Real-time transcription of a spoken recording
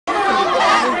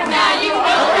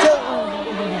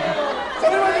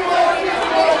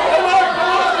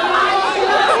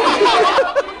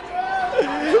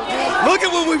Look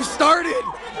at what we've started.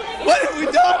 What have we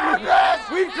done?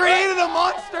 We've created a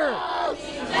monster.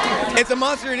 It's a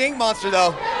Monster Inc. monster,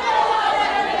 though.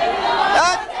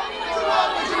 That's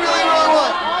what you really, really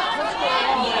want.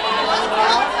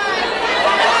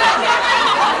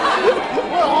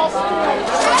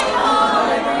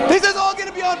 This is all going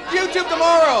to be on YouTube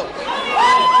tomorrow.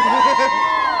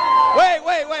 Wait.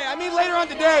 I mean later on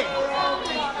today.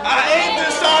 I ain't the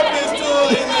sharpest tool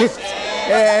in this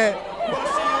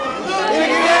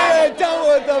Done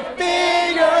with the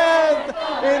finger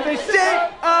in the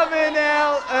shape of an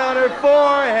L on her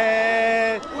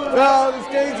forehead. Oh, the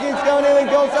stage keeps going in and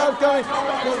goes out, going.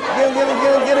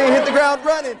 Getting hit the ground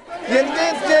running. Getting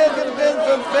this, getting bend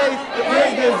from face. The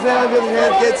big gets down, the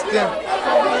head gets down.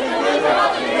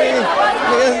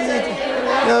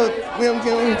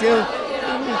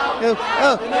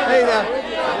 Hey now.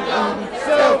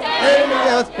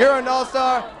 You're an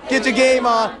all-star. Get your game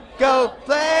on. Go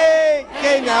play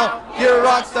game now. You're a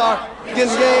rock star. Get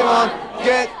your game on.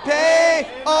 Get paid.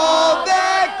 All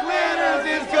that glitters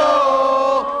is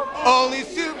gold. Only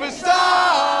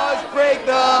superstars break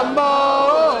the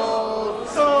mold.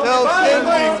 So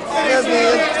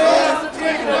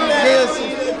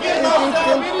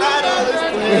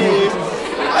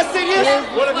I sing it.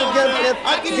 What if you get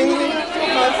I can do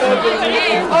myself.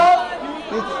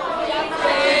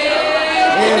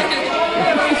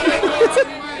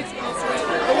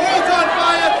 The world's on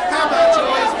fire. How about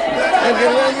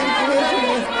you?